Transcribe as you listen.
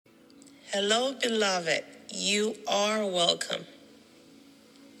Hello, beloved. You are welcome.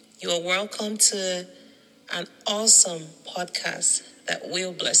 You are welcome to an awesome podcast that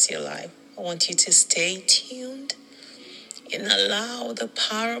will bless your life. I want you to stay tuned and allow the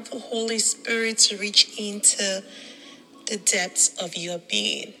power of the Holy Spirit to reach into the depths of your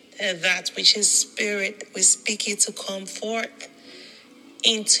being. And that which is spirit, we speak it to come forth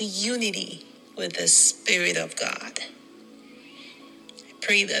into unity with the Spirit of God.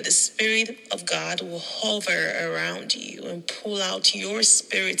 Pray that the Spirit of God will hover around you and pull out your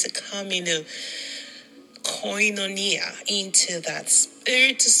spirit to come into koinonia, into that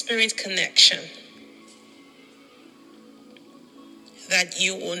spirit-to-spirit connection. That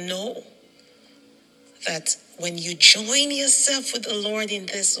you will know that when you join yourself with the Lord in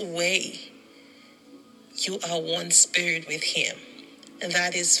this way, you are one spirit with Him. And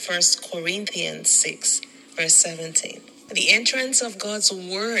that is 1 Corinthians 6, verse 17. The entrance of God's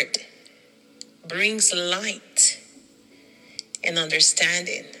word brings light and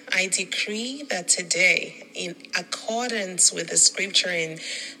understanding. I decree that today, in accordance with the scripture in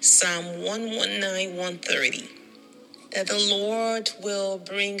Psalm 119, 130, that the Lord will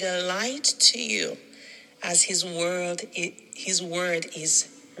bring a light to you as His word is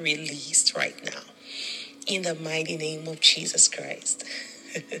released right now. In the mighty name of Jesus Christ.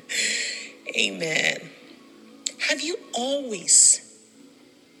 Amen. Have you always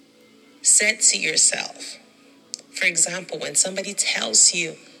said to yourself, for example, when somebody tells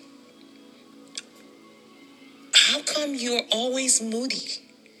you, how come you're always moody?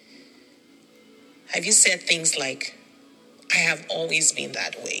 Have you said things like, I have always been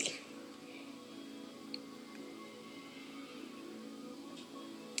that way?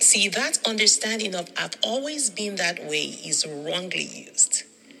 See, that understanding of I've always been that way is wrongly used.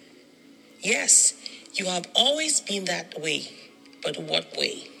 Yes, you have always been that way, but what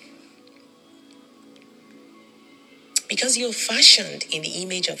way? Because you're fashioned in the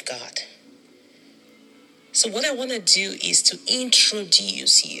image of God. So what I want to do is to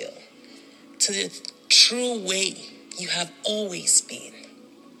introduce you to the true way you have always been.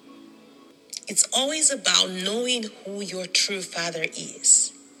 It's always about knowing who your true Father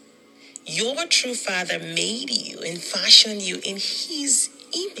is. Your true Father made you and fashioned you in His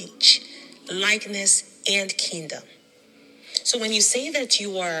image, likeness, and kingdom. So when you say that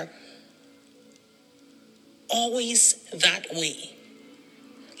you are always that way,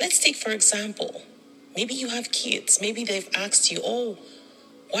 let's take, for example, maybe you have kids. Maybe they've asked you, oh,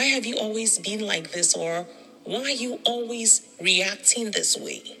 why have you always been like this? Or why are you always reacting this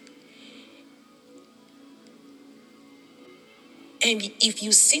way? And if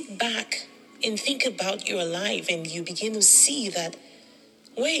you sit back and think about your life and you begin to see that,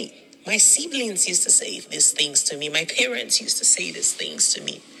 wait, my siblings used to say these things to me. My parents used to say these things to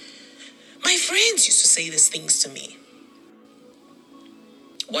me. My friends used to say these things to me.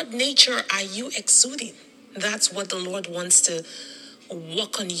 What nature are you exuding? That's what the Lord wants to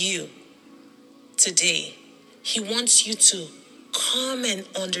work on you today. He wants you to come and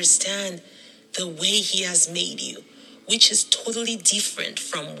understand the way He has made you, which is totally different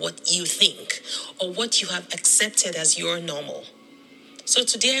from what you think or what you have accepted as your normal. So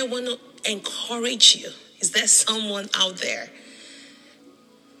today I want to encourage you. Is there someone out there?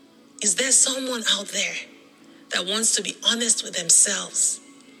 Is there someone out there that wants to be honest with themselves?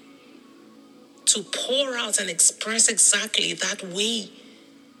 To pour out and express exactly that way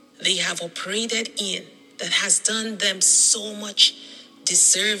they have operated in that has done them so much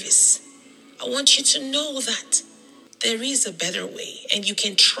disservice. I want you to know that there is a better way, and you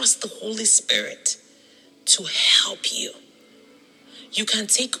can trust the Holy Spirit to help you. You can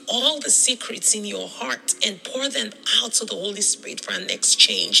take all the secrets in your heart and pour them out to the Holy Spirit for an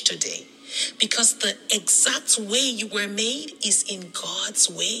exchange today. Because the exact way you were made is in God's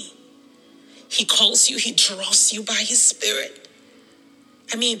way. He calls you, He draws you by His Spirit.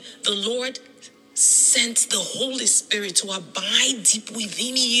 The Lord sent the Holy Spirit to abide deep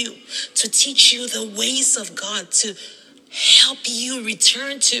within you, to teach you the ways of God, to help you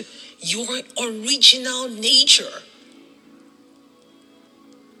return to your original nature.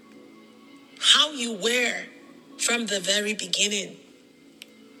 How you were from the very beginning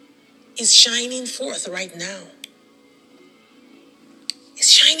is shining forth right now. It's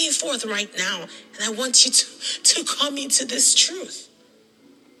shining forth right now. And I want you to come into this truth.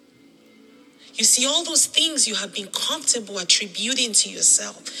 You see, all those things you have been comfortable attributing to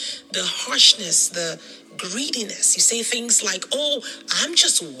yourself, the harshness, the greediness. You say things like, oh, I'm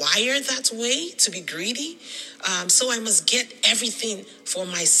just wired that way to be greedy, so I must get everything for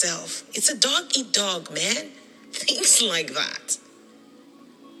myself. It's a dog eat dog, man. Things like that.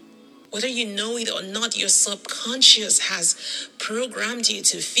 Whether you know it or not, your subconscious has programmed you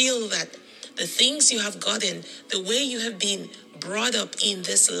to feel that the things you have gotten, the way you have been brought up in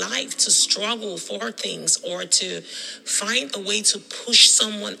this life to struggle for things or to find a way to push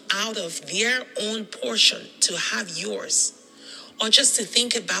someone out of their own portion to have yours, or just to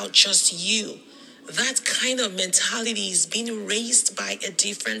think about just you, that kind of mentality is being raised by a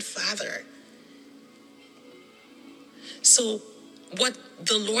different father. So what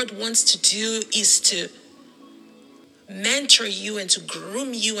the Lord wants to do is to mentor you and to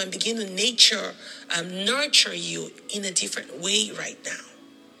groom you and begin to nurture you in a different way right now.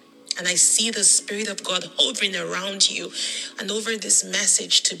 And I see the Spirit of God hovering around you and over this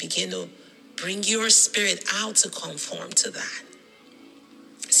message to begin to bring your spirit out to conform to that.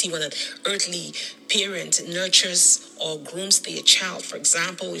 See, when an earthly parent nurtures or grooms their child, for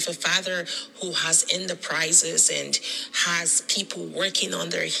example, if a father who has enterprises and has people working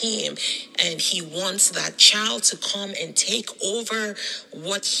under him, and he wants that child to come and take over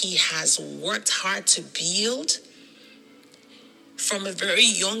what he has worked hard to build, from a very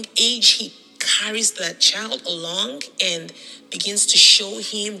young age, he carries that child along and begins to show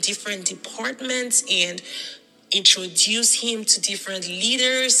him different departments and introduce him to different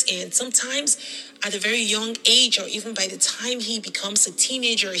leaders. And sometimes at a very young age, or even by the time he becomes a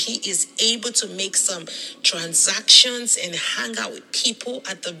teenager, he is able to make some transactions and hang out with people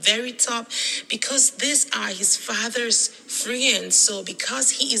at the very top because these are his father's friends. So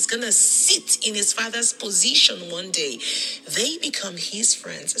because he is going to sit in his father's position one day, they become his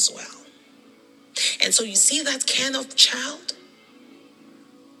friends as well. And so you see that kind of child,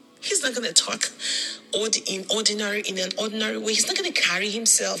 he's not going to talk in an ordinary way. He's not going to carry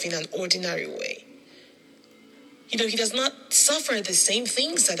himself in an ordinary way. He does not suffer the same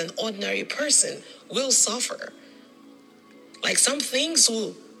things that an ordinary person will suffer. Like, some things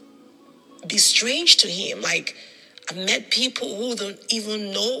will be strange to him. Like, I've met people who don't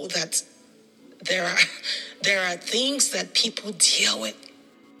even know that there are things that people deal with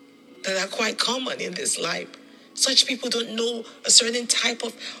that are quite common in this life. Such people don't know a certain type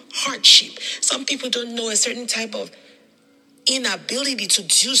of hardship. Some people don't know a certain type of inability to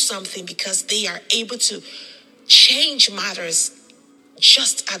do something because they are able to change matters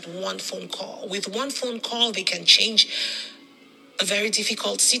just at one phone call. With one phone call, they can change a very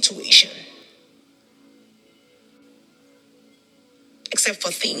difficult situation. Except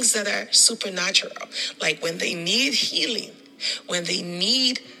for things that are supernatural, like when they need healing, when they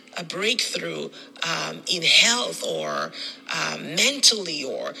need a breakthrough in health or mentally,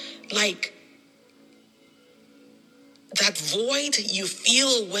 or like that void you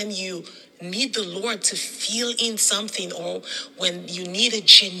feel when you need the Lord to fill in something, or when you need a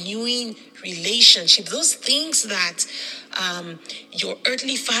genuine relationship. Those things that your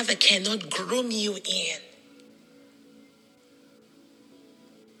earthly father cannot groom you in.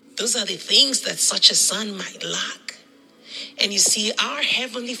 Those are the things that such a son might lack. And you see, our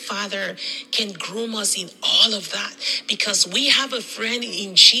Heavenly Father can groom us in all of that because we have a friend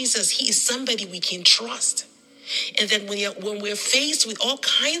in Jesus. He is somebody we can trust. And then when we're faced with all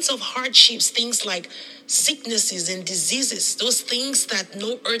kinds of hardships, things like sicknesses and diseases, those things that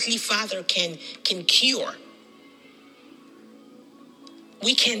no earthly father can cure,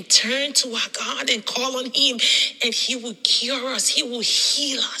 we can turn to our God and call on Him, and He will cure us. He will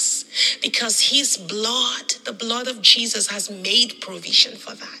heal us because His blood, the blood of Jesus, has made provision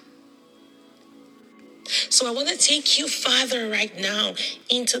for that. So I want to take you, Father, right now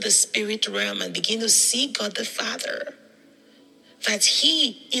into the spirit realm and begin to see God the Father, that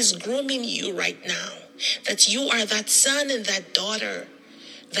He is grooming you right now, that you are that son and that daughter,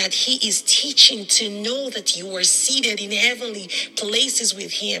 that He is teaching to know that you are seated in heavenly places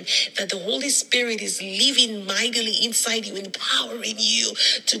with Him, that the Holy Spirit is living mightily inside you, empowering you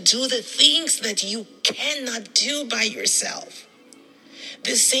to do the things that you cannot do by yourself.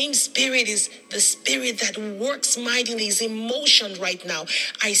 The same Spirit is the Spirit that works mightily, is in motion right now.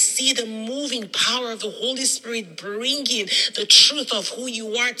 I see the moving power of the Holy Spirit bringing the truth of who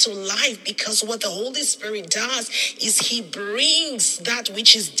you are to life, because what the Holy Spirit does is He brings that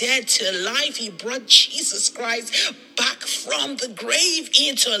which is dead to life. He brought Jesus Christ back from the grave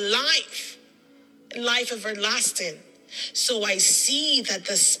into life everlasting. So I see that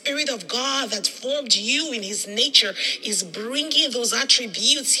the Spirit of God that formed you in His nature is bringing those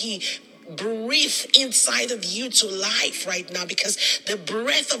attributes He breathed inside of you to life right now, because the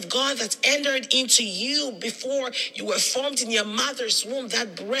breath of God that entered into you before you were formed in your mother's womb,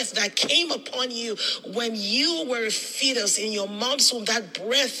 that breath that came upon you when you were a fetus in your mom's womb, that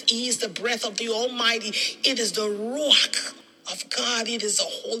breath is the breath of the Almighty. It is the Ruach of God. It is the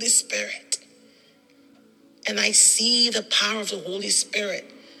Holy Spirit. And I see the power of the Holy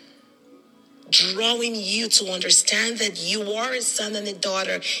Spirit drawing you to understand that you are a son and a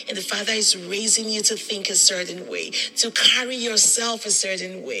daughter, and the Father is raising you to think a certain way, to carry yourself a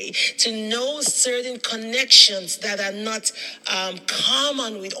certain way, to know certain connections that are not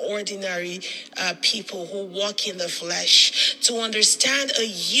common with ordinary people who walk in the flesh, to understand a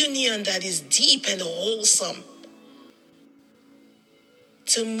union that is deep and wholesome,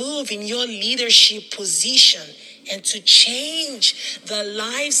 to move in your leadership position and to change the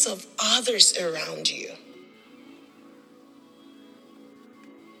lives of others around you.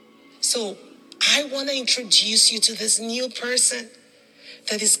 So I want to introduce you to this new person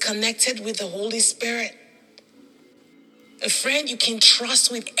that is connected with the Holy Spirit. A friend you can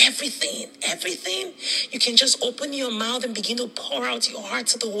trust with everything. You can just open your mouth and begin to pour out your heart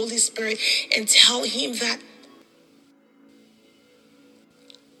to the Holy Spirit and tell him that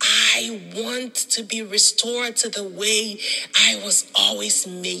I want to be restored to the way I was always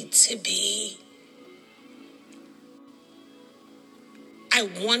made to be. I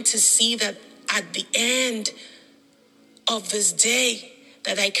want to see that at the end of this day,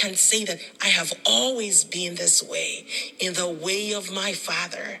 that I can say that I have always been this way, in the way of my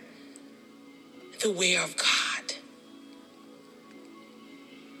Father, the way of God.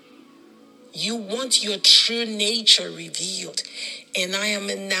 You want your true nature revealed, and I am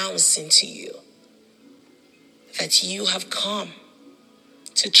announcing to you that you have come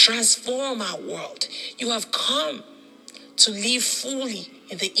to transform our world. You have come to live fully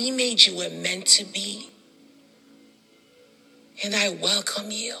in the image you were meant to be. And I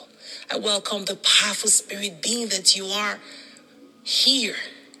welcome you. I welcome the powerful spirit being that you are here.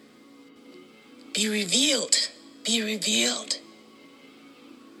 Be revealed. Be revealed.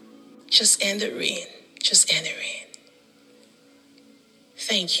 Just enter in. Just enter in.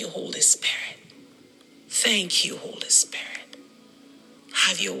 Thank you, Holy Spirit. Thank you, Holy Spirit.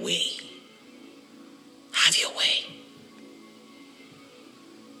 Have your way. Have your way.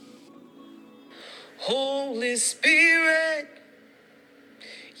 Holy Spirit,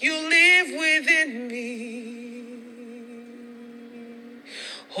 you live within me.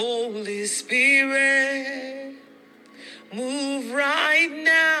 Holy Spirit, move right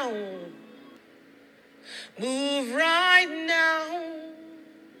now. Move right now.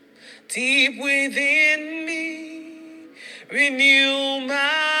 Deep within me. Renew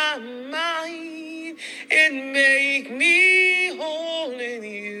my mind and make me whole in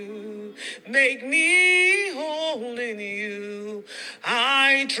you. Make me whole in you.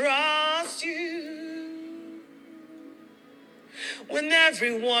 I trust you. When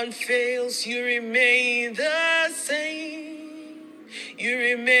everyone fails, you remain the same. You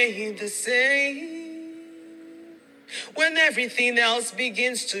remain the same. When everything else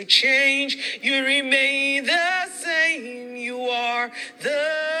begins to change, you remain the same. You are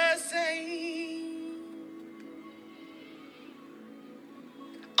the same.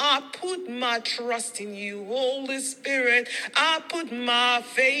 I put my trust in you, Holy Spirit. I put my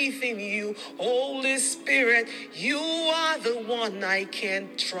faith in you, Holy Spirit. You are the one I can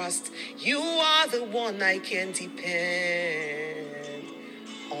trust. You are the one I can depend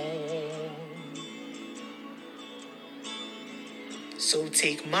on. So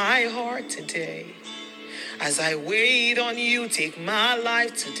take my heart today. As I wait on you, take my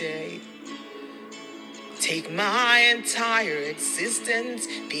life today. Take my entire existence,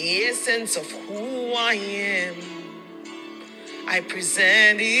 the essence of who I am. I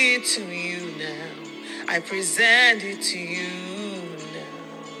present it to you now. I present it to you now.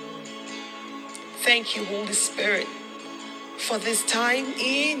 Thank you, Holy Spirit, for this time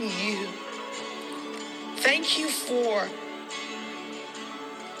in you. Thank you for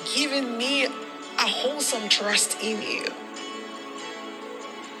giving me a wholesome trust in you.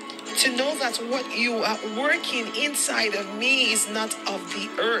 To know that what you are working inside of me is not of the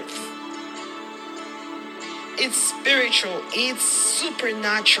earth. It's spiritual. It's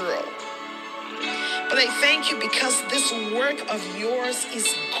supernatural. But I thank you because this work of yours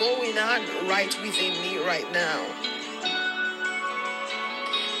is going on right within me right now.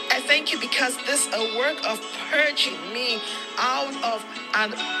 I thank you because this a work of purging me out of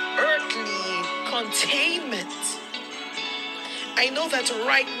an earthly containment. I know that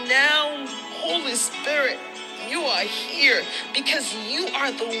right now, Holy Spirit, you are here because you are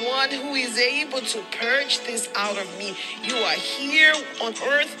the one who is able to purge this out of me. You are here on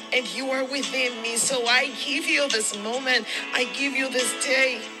earth and you are within me. So I give you this moment. I give you this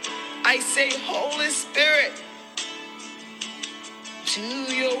day. I say, Holy Spirit, do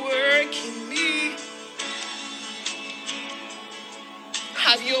your work in me.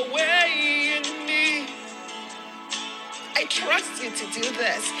 Have your way in me. I trust you to do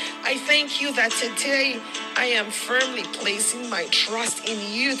this. I thank you that today I am firmly placing my trust in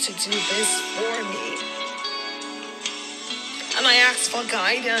you to do this for me. And I ask for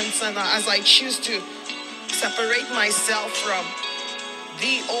guidance, and as I choose to separate myself from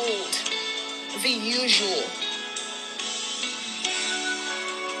the old, the usual,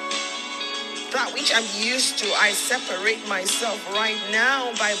 that which I'm used to, I separate myself right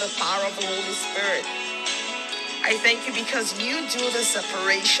now by the power of the Holy Spirit. I thank you because you do the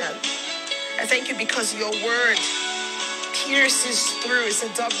separation. I thank you because your word pierces through. It's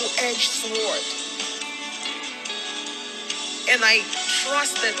a double-edged sword. And I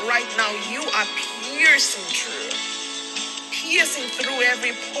trust that right now you are piercing through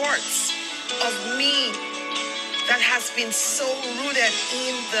every part of me that has been so rooted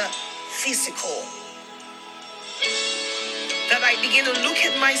in the physical, that I begin to look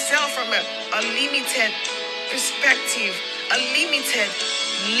at myself from a limited perspective, a limited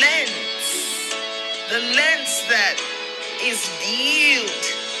lens, the lens that is viewed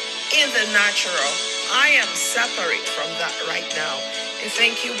in the natural. I am separate from that right now. And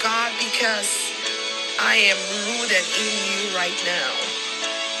thank you, God, because I am rooted in you right now.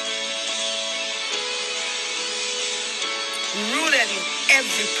 Rooted in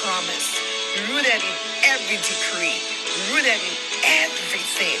every promise, rooted in every decree, rooted in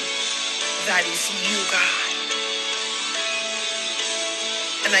everything that is you, God.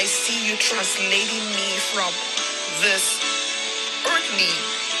 And I see you translating me from this earthly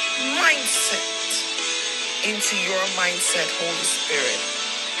mindset into your mindset, Holy Spirit.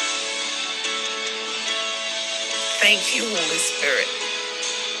 Thank you, Holy Spirit.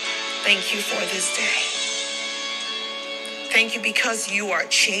 Thank you for this day. Thank you because you are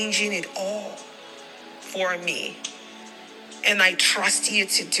changing it all for me. And I trust you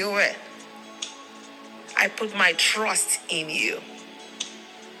to do it. I put my trust in you.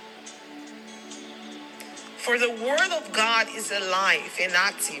 For the word of God is alive and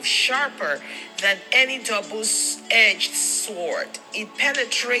active, sharper than any double-edged sword. It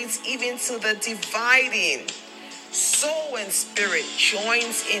penetrates even to the dividing soul and spirit,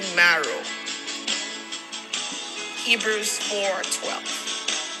 joints in marrow. Hebrews 4:12.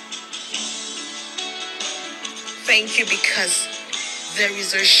 Thank you because there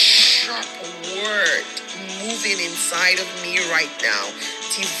is a sharp word moving inside of me right now,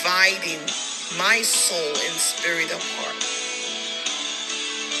 dividing my soul and spirit apart.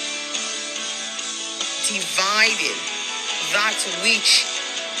 Dividing that which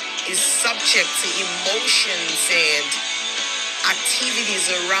is subject to emotions and activities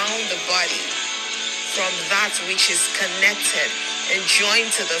around the body from that which is connected and joined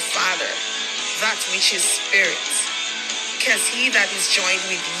to the Father, that which is spirit. Because he that is joined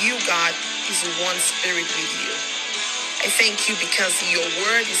with you, God, is one spirit with you. I thank you because your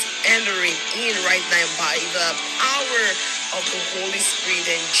word is entering in right now by the power of the Holy Spirit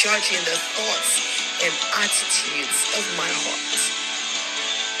and judging the thoughts and attitudes of my heart.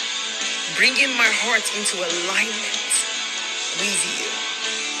 Bringing my heart into alignment with you.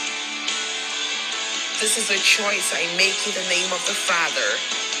 This is a choice I make in the name of the Father,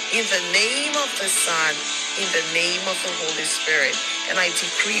 in the name of the Son, in the name of the Holy Spirit. And I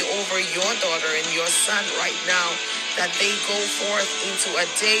decree over your daughter and your son right now that they go forth into a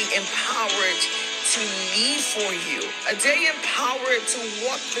day empowered to live for you, a day empowered to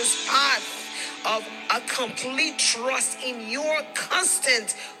walk this path of a complete trust in your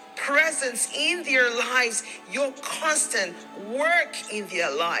constant presence in their lives, your constant work in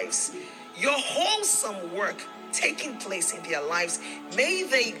their lives, your wholesome work taking place in their lives. May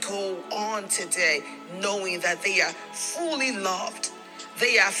they go on today knowing that they are fully loved,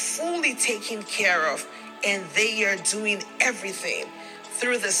 they are fully taken care of, and they are doing everything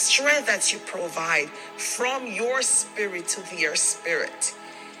through the strength that you provide from your spirit to their spirit.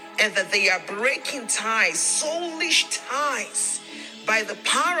 And that they are breaking ties, soulish ties, by the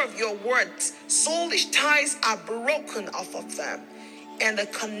power of your words. Soulish ties are broken off of them. And the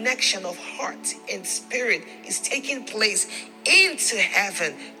connection of heart and spirit is taking place into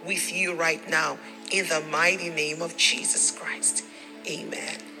heaven with you right now. In the mighty name of Jesus Christ.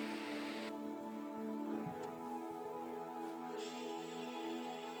 Amen.